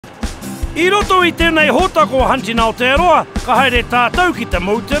I roto I tēnei hōtako hanti nā Aotearoa, ka haere tātou ki te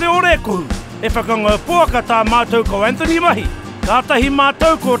mautere o Rekohu. E whakangau puaka tā mātou ko Anthony Mahi. Ka tahi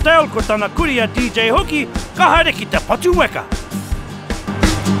mātou ko Dale ko tana kuria DJ Hoki, ka haere ki te patu Weka.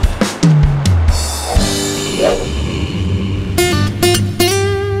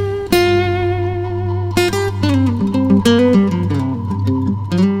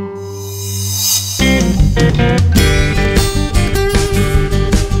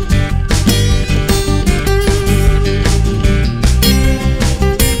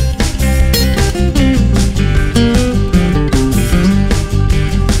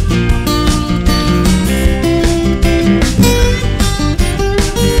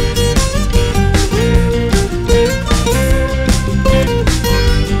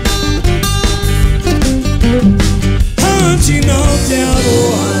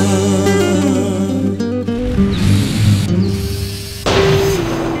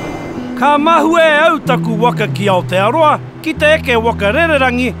 Ka mahu e au taku waka ki Aotearoa, ki te eke waka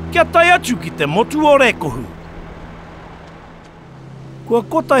rererangi, kia tai atu ki te motu o Rekohu. Kua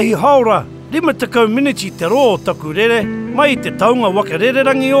kotahi haora, 50 miniti te roa o taku rere, mai te taunga waka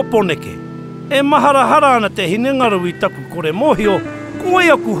rererangi o Poneke. E maharahara ana te hinengaru I taku kore mōhio, ko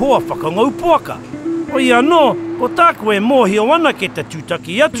ia ku hoa whakangau puaka. O ia no, ko tāku e mōhio ana ke te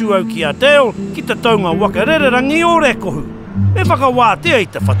tūtaki atu au ki a Dale, ki te taunga waka rererangi o Rekohu. E whakawātea I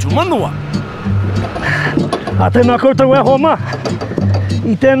te whatu manua. A tēnā koutou e homa.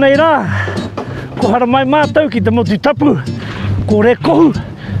 I tēnei rā, ko hara mai mātou ki te motu tapu, ko Rekohu,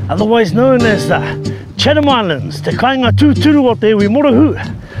 otherwise known as the Chatham Islands, te kāinga tūturu o te iwi morohu,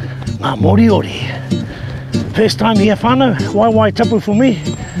 ngā Moriori. First time here whānau, wai tapu for me.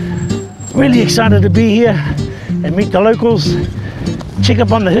 Really excited to be here and meet the locals, check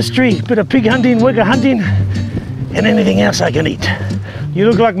up on the history, bit of pig hunting, weka hunting, and anything else I can eat. You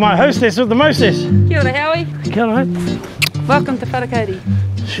look like my hostess with the mostess. Kia ora, Howie. Kia ora, mate. Welcome to Wharakoti.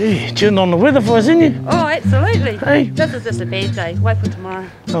 Gee, tuned on the weather for us, isn't you? Oh, absolutely. Hey. This is just a bad day. Wait for tomorrow.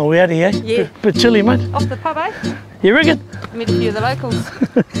 Oh, we out here, eh? Yeah. Bit chilly, mate. Off the pub, eh? You reckon? Meet a few of the locals.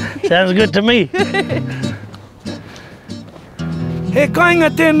 Sounds good to me. He kāinga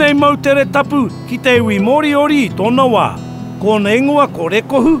tēnei mautere tapu ki te iwi Moriori I tōna wā. Ko na ingoa ko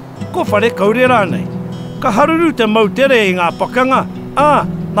Rekohu, ko whare kaure rānei. Ka haruru te mautere I ngā pakanga,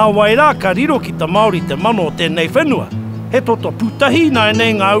 nā wairā ka riro ki te Māori te mano o tēnei whenua. He toto putahi nā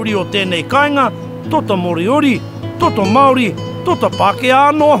nei ngā uri o tēnei kāinga, toto Moriori, toto Māori, toto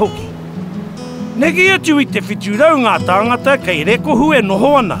Pākehā anoa hoki. Negi atu I te whiturau ngā tāngata kei Rekohu e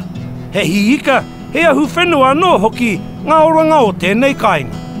noho ana. He hiika, he ahu whenua anoa hoki ngā oranga o tēnei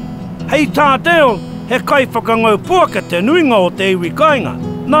kāinga. Hei tā Dale, he kai whakangau puaka te nuinga o te iwi kāinga.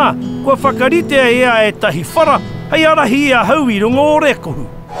 Nā, kua whakaritea ea e tahi whara, hei arahi ia Howie runga o Rekohu.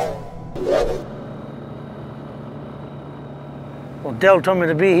 Well, Dale told me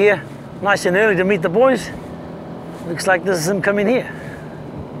to be here, nice and early to meet the boys. Looks like this is him coming here.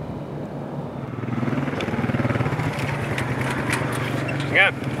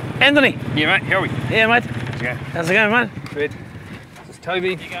 Yeah. Anthony. Yeah, mate. Howie. Yeah, mate. Yeah. How's it going, mate? Good. This is Toby.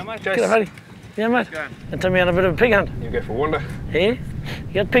 You go, mate. Good, buddy. Yeah, mate. And tell me on a bit of a pig hunt. You go for a wander. Yeah?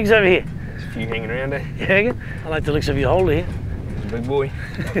 You got pigs over here? There's a few hanging around, eh? You reckon? I like the looks of your holder here. He's a big boy.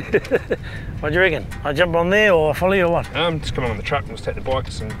 What do you reckon? I jump on there or follow you or what? Just come on the truck and just take the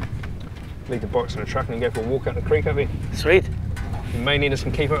bikes and leave the bikes in the truck and go for a walk up the creek up there. Sweet. You may need us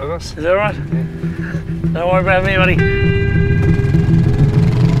and keep up with us. Is that all right? Yeah. Don't worry about me, buddy.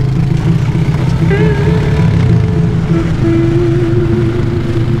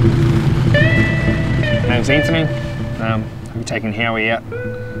 Name's Anthony. I'll be taking Howie out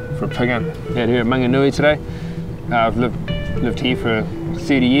for a pig hunt out here at Manganui today. I've lived here for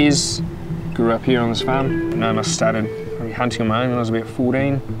 30 years, grew up here on this farm. I started probably hunting on my own when I was about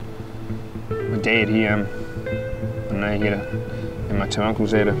 14. My dad, and my two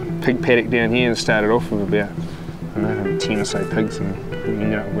uncles had a pig paddock down here and started off with about 10 or so pigs, and we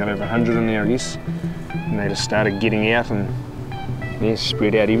ended up with over 100 in there, I guess. And they just started getting out and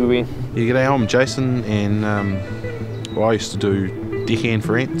spread out everywhere. Yeah, g'day, I'm Jason, and I used to do deckhand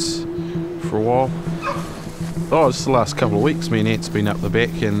for ants for a while. Just the last couple of weeks, me and Ant's been up the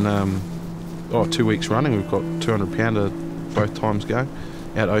back, and 2 weeks running, we've got 200 pounder both times go,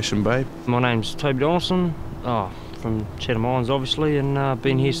 out Ocean Bay. My name's Toby Donaldson, from Chatham Islands obviously, and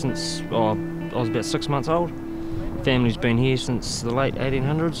been here since I was about 6 months old. Family's been here since the late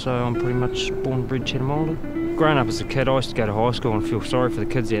 1800s, so I'm pretty much born and bred Chatham Islander. Growing up as a kid, I used to go to high school and feel sorry for the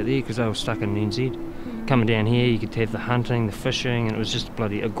kids out there because they were stuck in NZ. Coming down here, you could have the hunting, the fishing, and it was just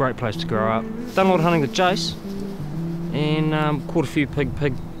a great place to grow up. Done a lot of hunting with Jace, and caught a few pig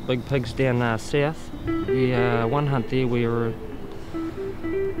big pigs down south. One hunt there we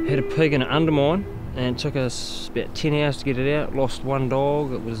had a pig in an undermine and it took us about 10 hours to get it out. Lost one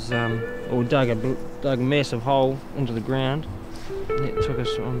dog. It was dug a massive hole into the ground. And it took us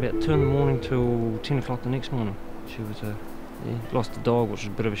from about 2 in the morning till 10 o'clock the next morning. She was lost the dog, which was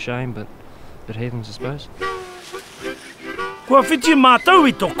a bit of a shame, but it happens, I suppose. Kua whiti mātou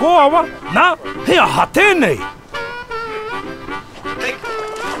I tō koawa, nā, hea ha tēnei.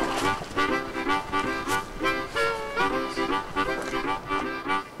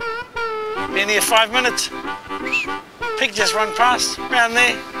 Been here 5 minutes. Pig just run past, round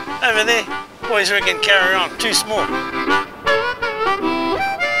there, over there. Boys reckon carry on, too small.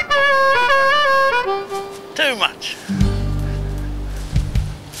 Too much.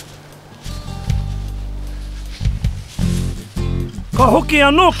 Ka hoki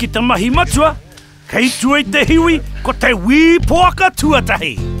anō ki te mahi matua, kei tuai te hiwi ko te wī poaka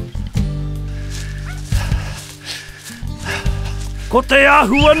tuatahi. Ko te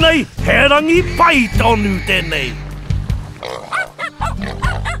āhua nei, he rangi pai tonu tēnei.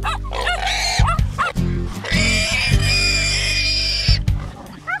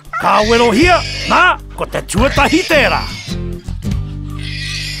 Ka wero hia, nā, ko te tuatahi tērā.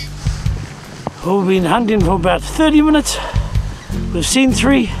 We've been hunting for about 30 minutes. We've seen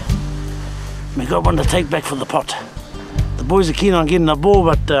 3. We got one to take back for the pot. The boys are keen on getting a ball,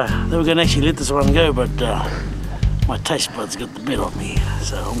 but they were going to actually let this one go, but my taste buds got the better of me,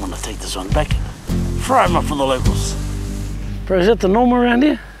 so I'm going to take this one back and fry them up for the locals. Bro, is that the norm around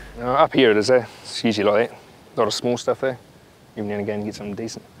here? Up here it is, eh? It's usually like that. A lot of small stuff there. Every now and again get something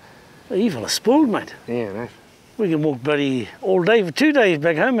decent. Oh, you feel spoiled, mate. Yeah, no. We can walk bloody all day for 2 days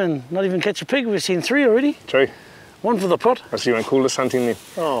back home and not even catch a pig. We've seen 3 already. True. One for the pot. I see you want to call this hunting then.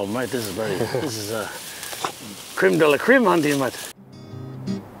 Oh, mate, this is bloody, this is creme de la creme hunting, mate.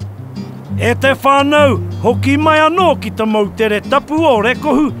 E te whānau, hoki mai anō ki te mautere tapu o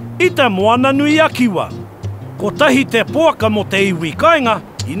rekohu I te moana nui a kiwa. Ko tahi te poaka mo te iwi kainga,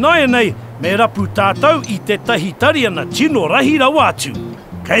 I nai nei me rapu tātou I te tahi tariana tino rahi rau atu.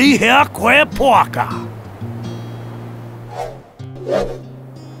 Kei hea koe poaka.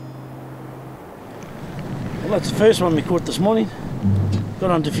 Well, that's the first one we caught this morning.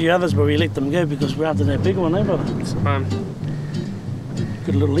 Got on to a few others, but we let them go because we're after that big one, eh, brother? It's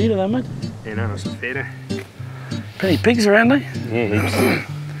Good little leader, though, mate. Yeah, no, it's a fair. Plenty of pigs around, eh? Yeah, heaps.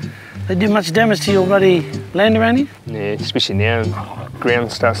 They do much damage to your bloody land around here? Yeah, especially now,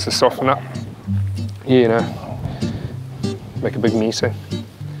 ground starts to soften up. Yeah, you know, make a big mess, eh?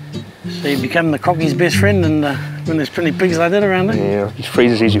 So you become the cockie's best friend and when there's plenty of pigs like that around, eh? Yeah, he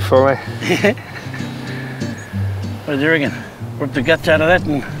freezes as you fall, eh? What do you reckon? Rip the guts out of that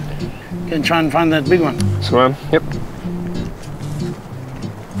and go and try and find that big one. So, yep.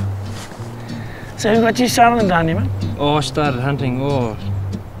 So who got you started down here, mate? Oh, I started hunting,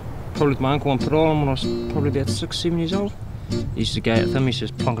 probably with my uncle on Parola when I was probably about 6, 7 years old. He used to go out with him, he used to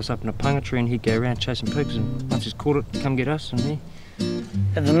just plonk us up in a punga tree and he'd go around chasing pigs and once he's caught it, come get us and he...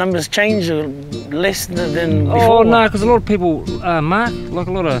 Have the numbers changed or less than before? Oh, no, because a lot of people mark, like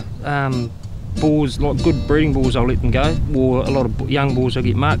a lot of bulls, like good breeding bulls, I'll let them go, or a lot of young bulls will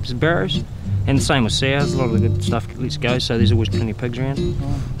get marked as barrows. And the same with sows, a lot of the good stuff lets go, so there's always plenty of pigs around.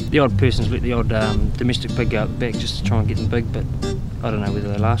 The odd person's let the odd domestic pig go out the back just to try and get them big, but I don't know whether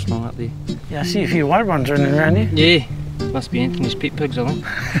they last long up there. Yeah, I see a few white ones running around here. Yeah, must be Anthony's pet pigs, I think.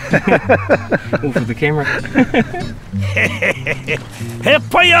 All for the camera. He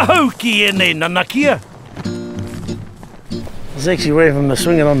pai ahau ki e nei nanakia. It's actually way from the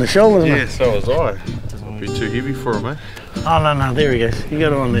swinging on the shoulders, Yeah, mate. so was I. Might be too heavy for him, eh? Oh, no, there he goes. You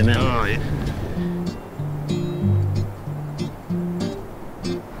got it on there now. Oh, yeah.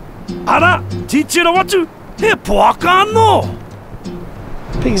 Ara, titira watu, he poaka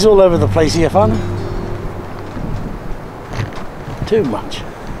anō. Pigs all over the place here, whānau. Too much.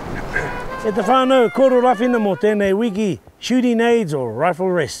 E te whānau, koro rawhina mo tēnei wiki, shooting aids or rifle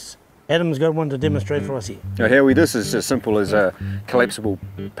rests. Adam's got one to demonstrate for us here. Now, Howie, this is as simple as a collapsible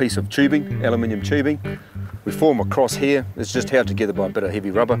piece of tubing, aluminium tubing. We form a cross here. It's just held together by a bit of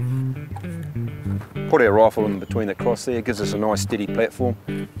heavy rubber. Put our rifle in between that cross there, gives us a nice steady platform.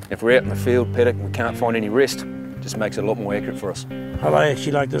 If we're out in the field, paddock, and we can't find any rest, it just makes it a lot more accurate for us. I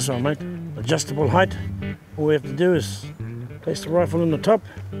actually like this one, mate. Adjustable height. All we have to do is place the rifle in the top.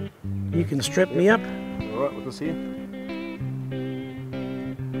 You can strap me up. All right, with this here.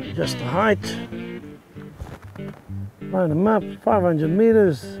 Adjust the height. Line them up, 500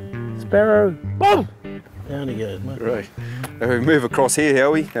 metres. Sparrow. Boom! Down he goes, mate. Right. Now we move across here,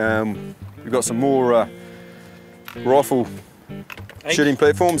 Howie. We've got some more rifle shooting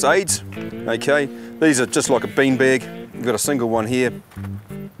platforms, aids. Okay, these are just like a bean bag. You've got a single one here.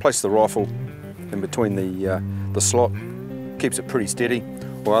 Place the rifle in between the slot, keeps it pretty steady.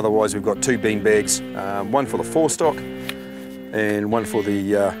 Or otherwise we've got two bean bags, one for the forestock and one for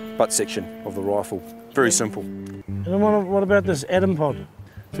the butt section of the rifle. Very simple. And then what about this atom pod?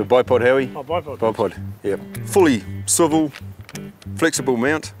 So bipod, Howie? Oh, bipod. Bipod, yeah. Fully swivel, flexible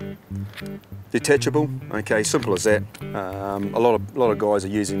mount, detachable. Okay, simple as that. A lot of guys are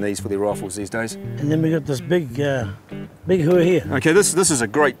using these for their rifles these days. And then we got this big hua here. Okay, this is a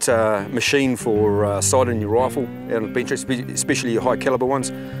great machine for sighting your rifle out on the bench, especially your high caliber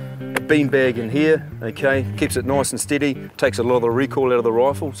ones. A bean bag in here, okay, keeps it nice and steady, takes a lot of the recoil out of the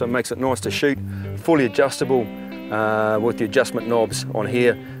rifle, so it makes it nice to shoot. Fully adjustable with the adjustment knobs on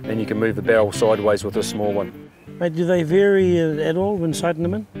here, and you can move the barrel sideways with this small one. Mate, do they vary at all when sighting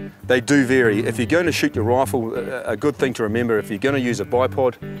them in? They do vary. If you're going to shoot your rifle, a good thing to remember, if you're going to use a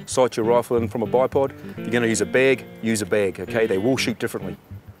bipod, sight your rifle in from a bipod. If you're going to use a bag, okay? They will shoot differently.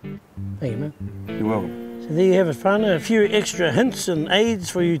 Thank you, man. You're welcome. So there you have it, whānau. A few extra hints and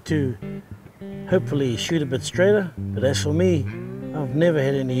aids for you to hopefully shoot a bit straighter. But as for me, I've never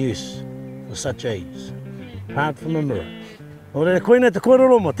had any use for such aids, apart from a mirror. Nō reira koina te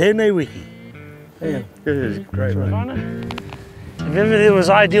kōrero mo tēnei wiki. Yeah. It is great, mate. If ever there was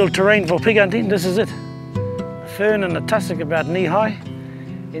ideal terrain for pig hunting, this is it. A fern and a tussock about knee high,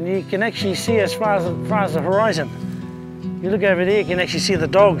 and you can actually see as far as the horizon. You look over there, you can actually see the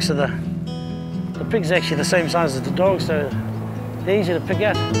dogs. So the pig's actually the same size as the dogs, so they're easy to pick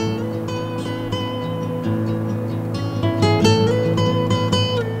out.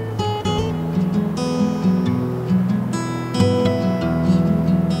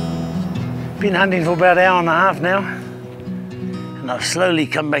 Been hunting for about an hour and a half now, and I've slowly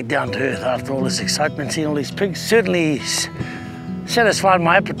come back down to earth after all this excitement, seeing all these pigs. Certainly satisfied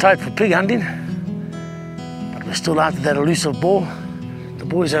my appetite for pig hunting, but we're still after that elusive boar. The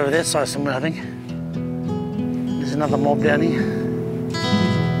boy's over that side somewhere, I think. There's another mob down here.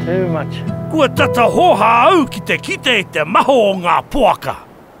 Too much. Kua tata hoha au ki te kite I te maho o ngā poaka.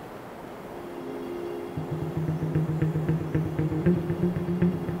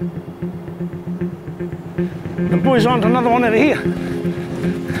 The boy's on to another one over here.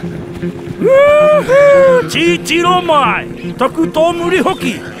 Titiro mai, taku tō muri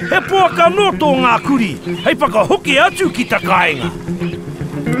hoki, he poaka no tō ngā kuri, hei paka hoki atu ki ta kāinga.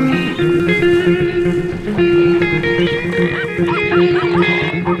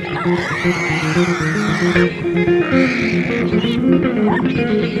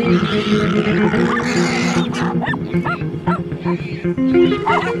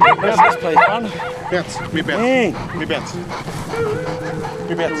 Where's this place, man? Bounce, we bounce, Hey. we bounce.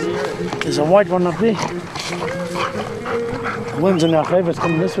 We bounce. There's a white one up there. The wind's in our favour, it's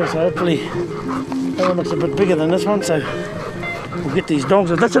coming this way, so hopefully that one looks a bit bigger than this one, so we'll get these dogs.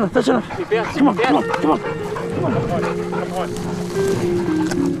 That's enough, that's enough. Come on, come on, come on.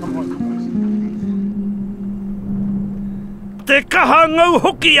 Te kaha ngau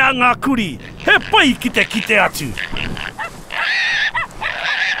hoki a ngā kuri, he pai ki te kite atu.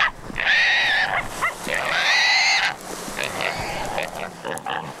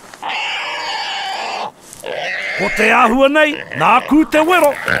 Ko te āhua nei, nā ku te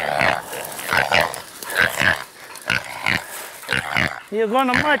wero. You're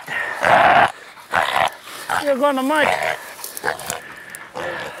gonna mate. You're gonna mate.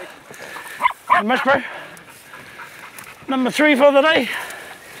 How much, bro? Number 3 for the day.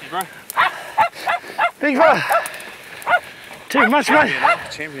 Bro. Big fella. Too much, mate.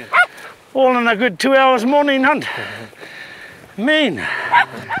 Champion. All in a good 2 hours morning hunt. Man.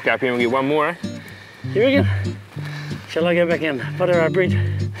 Go up here and get one more, eh? You reckon? Shall I go back in? Butter our bread.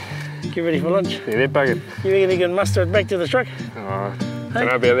 Get ready for lunch. Yeah, they're buggered. You reckon you can muster it back to the truck? Oh, don't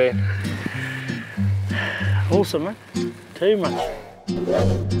know about that. Awesome, man. Too much.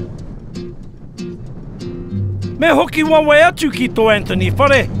 Me hoki wawe atu ki tō Anthony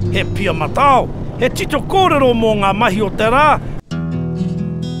whare, he pia matao, he tito kōrero mō ngā mahi o te rā.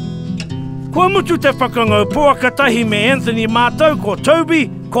 Kua mutu te whakangau poaka tahi me Anthony mātou ko Toby,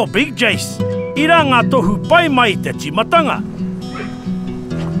 ko Big Jace. I rā ngā tohu pai mai te timatanga.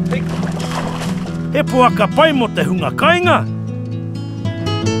 He poaka pai mo te hunga kainga.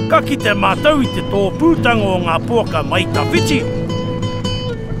 Ka ki te mātou I te tō pūtanga o ngā poaka mai ta whiti.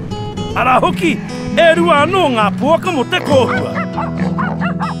 Ara hoki, e rua anō ngā poaka mo te kōhua.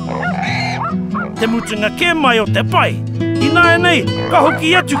 Te mutunga ke mai o te pai. I nāia nei, ka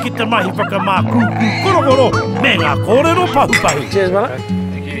hoki atu ki te mahi whakamā kūkū korokoro me ngā kōrero pahupahu. Cheers, brother.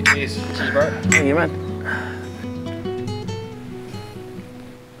 Thank you. Cheers. Cheers, bro. Thank you, man.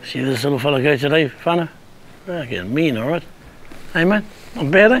 See this little fella go today, whānau? Getting mean, alright. Hey mate,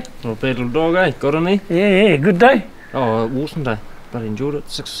 not bad, eh? Not a bad little dog, eh? Got on there? Yeah, good day. Oh, awesome day. But I enjoyed it.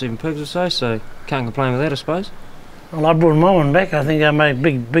 6 or 7 pigs or so can't complain with that, I suppose. Well, I brought my one back. I think our mate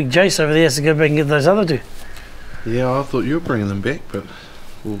Big Jace over there has to go back and get those other 2. Yeah, I thought you were bringing them back, but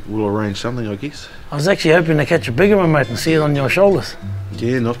we'll arrange something, I guess. I was actually hoping to catch a bigger one, mate, and see it on your shoulders.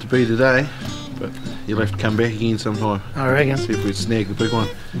 Yeah, not to be today, but you'll have to come back again sometime. I reckon. See if we snag the big one.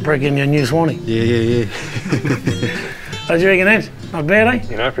 Break in your new Swanee. Yeah. How do you reckon that? Not bad, eh?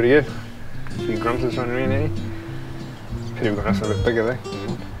 You know, pretty good. A few grumpers running around, eh? Pity we've got us a bit bigger, though.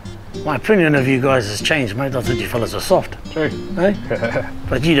 My opinion of you guys has changed, mate. I thought you fellas are soft. True. Eh?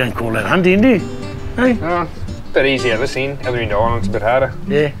 But you don't call that hunting, do you? Eh? Oh, a bit easier this end. Other end of the island's a bit harder.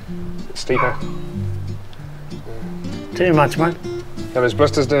 Yeah. A bit steeper. Too much, mate. How those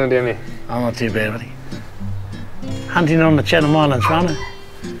blisters doing down there? I'm not too bad, buddy. Hunting on the Chatham Islands, whānau.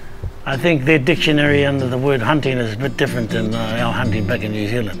 I think their dictionary under the word hunting is a bit different than our hunting back in New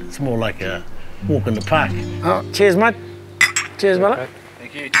Zealand. It's more like a walk in the park. Oh, cheers, mate. Cheers, brother.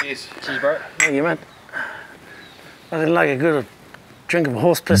 Thank you. Cheers. Cheers, bro. Thank you, mate. Nothing like a good drink of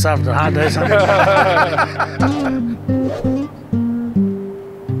horse piss after a hard day's hunting.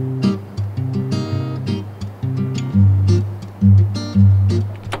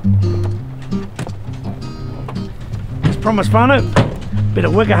 As promised, whānau, bit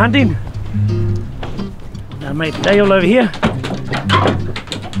of Weka hunting. Our mate Dale over here.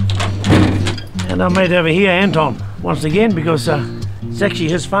 And our mate over here, Anton, once again, because it's actually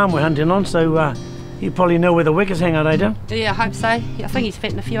his farm we're hunting on, so you probably know where the Wekas hang out, eh, Dale? Yeah, I hope so. I think he's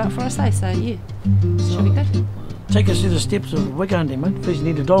fatting a few up for us, eh? So yeah, should be good. Take us through the steps of Weka hunting, mate. First you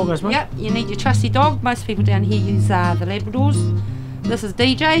need a dog, I suppose. Yep, you need your trusty dog. Most people down here use the Labradors. This is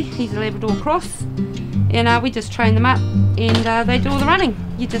DJ, he's a Labrador cross. And we just train them up and they do all the running.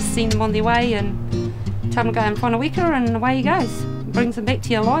 You just send them on their way and tell them to go and find a Weka and away he goes. Brings them back to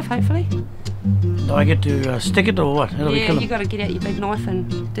your life, hopefully. Do I get to stick it or what? How do we Yeah, kill you got to get out your big knife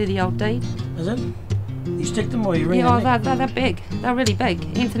and do the old deed. Is it? You stick them or you ring Yeah, them? they're big. They're really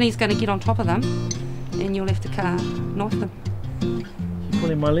big. Anthony's going to get on top of them and you'll have to knife them. You're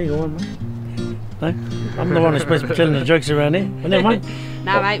pulling my leg on, mate. No? I'm the one who's supposed to be telling the jokes around here. Isn't that, mate?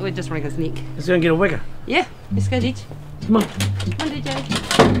 No, mate, we'll just ring his neck. Let's go and get a Weka. Yeah, let's go, DJ. Come on. Come on, DJ.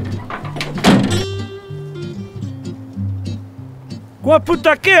 Kua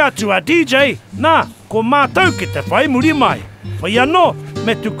puta ke atu a DJ, nā, ko mātou ke te whai muri mai. Whai anō,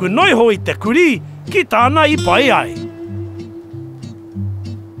 me tuku noiho I te kuri, ki tāna I pai ai.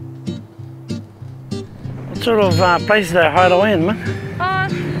 What sort of place do they hide away in, mate?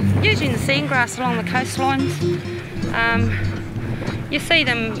 Usually in the sandgrass along the coastlines. You see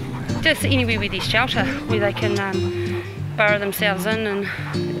them just anywhere where there's shelter, where they can burrow themselves in and,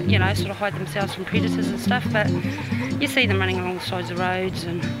 you know, sort of hide themselves from predators and stuff. But you see them running along the sides of roads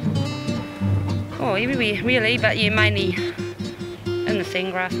and, everywhere really, but yeah, mainly in the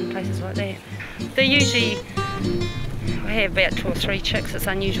sandgrass and places like that. They usually have about 2 or 3 chicks. It's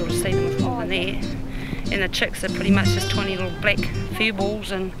unusual to see them with more than that. And the chicks are pretty much just tiny little black fur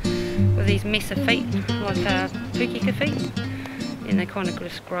balls and with these massive feet, like pukeka feet. And they kind of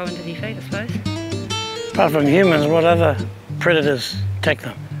just grow into their feet, I suppose. Apart from humans, what other predators attack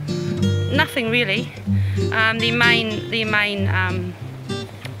them? Nothing really. Their main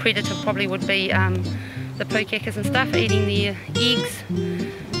predator probably would be the pukekas and stuff, eating their eggs.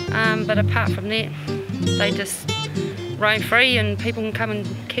 But apart from that, they just roam free and people can come and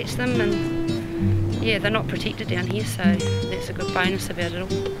catch them. And yeah, they're not protected down here, so that's a good bonus about it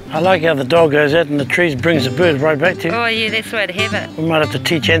all. I like how the dog goes out in the trees, brings the bird right back to you. Oh yeah, that's the way to have it. We might have to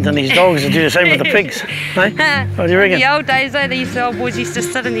teach Anthony's dogs to do the same with the pigs. Eh? What do you reckon? In the old days though, the old boys used to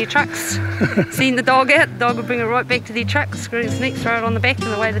sit in their trucks, send the dog out, the dog would bring it right back to their truck, screw its neck, throw it on the back,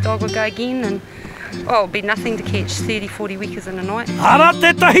 and away the dog would go again. And it would be nothing to catch 30, 40 wekas in a night. Ara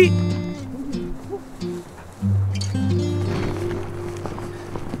te tahi!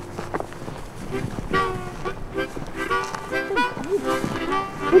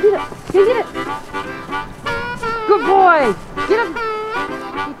 You did it! You did it! Good boy! Get him!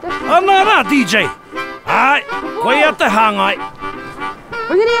 Ana rā, DJ! Ai, koe a te hangai.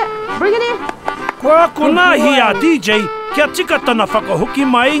 Bring it here! Bring it here! Kua kona hi a DJ, kia tika tana whakahoki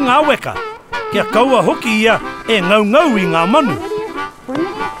mai I ngā Weka. Kia kaua hoki ia e ngau I ngā manu. Bring it!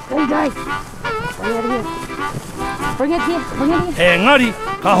 DJ! Bring it here! Bring it here! Bring it here! Engari,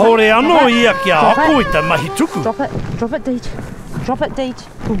 ka hore anō ia kia ako I te mahi tuku. Drop it! Drop it, DJ! Drop it,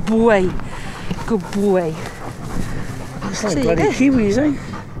 Deej. Good boy. Good boy. It's like bloody kiwis, eh?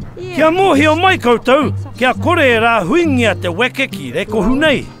 Yeah, Kia mōhio mai koutou, kia kore rā huingia te weke ki rekohu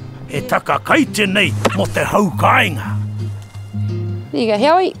nei. E taka kaite nei mo te haukainga. There you go,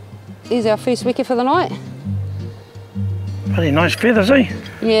 Howie. There's our first weka for the night. Bloody nice feathers, eh?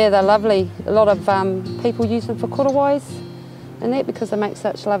 Yeah, they're lovely. A lot of people use them for korowais and that because they make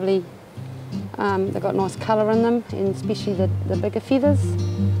such lovely, they've got nice colour in them, and especially the bigger feathers.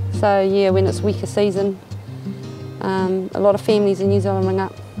 So yeah, when it's weka season, a lot of families in New Zealand ring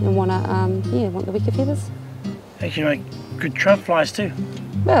up and want the weka feathers. Actually make good trout flies too.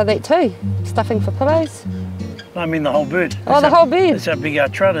 Well, that too. Stuffing for pillows. I mean the whole bird. Oh, the whole bird? That's how big our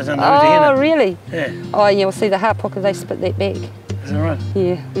trout is under Oh, really? Yeah. Oh, yeah, we'll see the heart pocket, they spit that back. Is that right?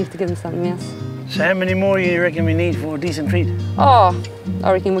 Yeah, we have to give them something else. So how many more you reckon we need for a decent feed? Oh,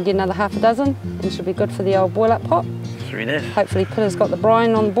 I reckon we'll get another half a dozen and should be good for the old boil up pot. 3 days. Hopefully Peter's got the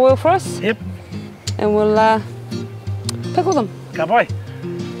brine on the boil for us. Yep. And we'll pickle them. Ka pai.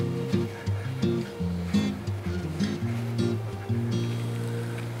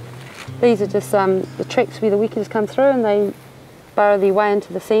 These are just the tracks where the wekas come through and they burrow their way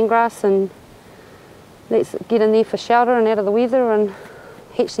into the sandgrass, and let's get in there for shelter and out of the weather and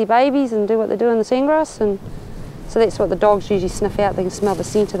hatch their babies and do what they do in the sandgrass. And so that's what the dogs usually sniff out. They can smell the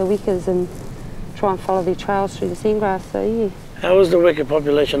scent of the wekas and try and follow their trails through the sandgrass. So yeah. How is the weka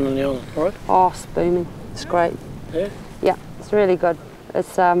population on the island? All right? Oh, it's booming. It's great. Yeah? Yeah, it's really good.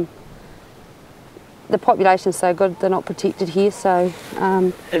 It's the population's so good, they're not protected here, so...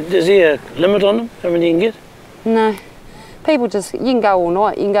 Is there a limit on them, how many you can get? No. People just, you can go all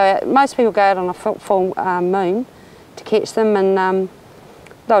night. You can go out, most people go out on a full moon to catch them, and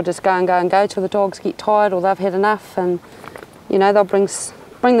they'll just go and go till the dogs get tired or they've had enough, and you know, they'll bring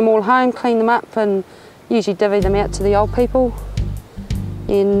them all home, clean them up, and usually divvy them out to the old people,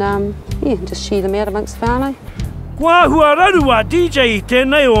 and yeah, just share them out amongst the whānau. Kua hua rarua DJ I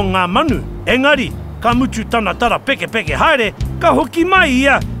tēnei o ngā manu. Engari, ka mutu tana tara peke peke haere, ka hoki mai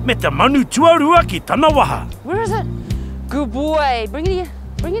ia me te manu tuarua ki tana waha. Where is it? Good boy. Bring it here.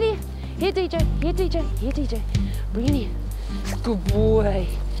 Bring it here. Here, DJ. Here, DJ. Here, DJ. Bring it here. Good boy.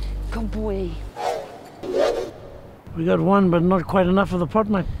 Good boy. We got one, but not quite enough for the pot,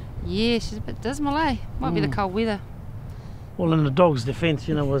 mate. Yeah, she's a bit dismal, eh? Might be the cold weather. Well, in the dog's defence,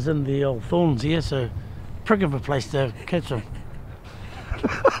 you know, was in the old thorns here, so prick of a place to catch them.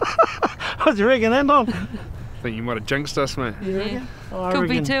 What do you reckon, Ennor? I think you might have jinxed us, mate. You reckon? Oh, Could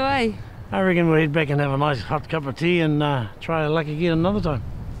be too, eh? I reckon we'll head back and have a nice hot cup of tea and try our luck again another time.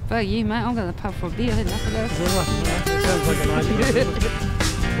 But you, mate, I'm going to pub for a beer. I had enough of those. Is that right? That sounds like an idea.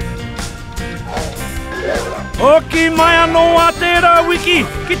 Oki mai anō a tērā wiki,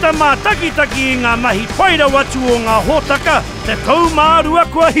 ki ta mā taki-taki I ngā mahi paira watu o ngā hōtaka, te kaumārua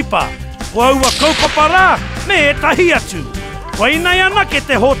kua hipa. Kua ua kaupapa rā, me e tahi atu. Wainai ana ke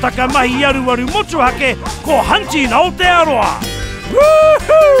te hōtaka mahi aruaru motuhake, ko Hunty in Aotearoa.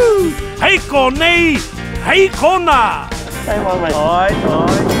 Woohoo! Hei ko nei, hei kona! Hey, one, mate. All right.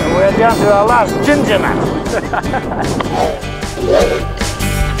 We're down to our last ginger nut.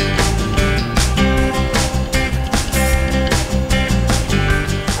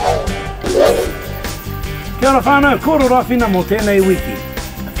 Kia ora whānau, koro rawhina mō tēnei wiki.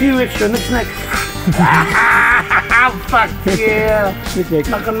 A few extra knick-knacks. Fuck yeah!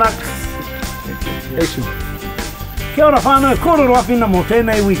 Knick-knack. Action. Kia ora whānau, koro rawhina mō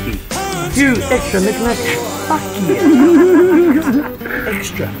tēnei wiki. A few extra knick-knacks. Fuck yeah!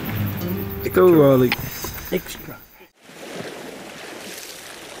 Extra. Go, Riley. Extra.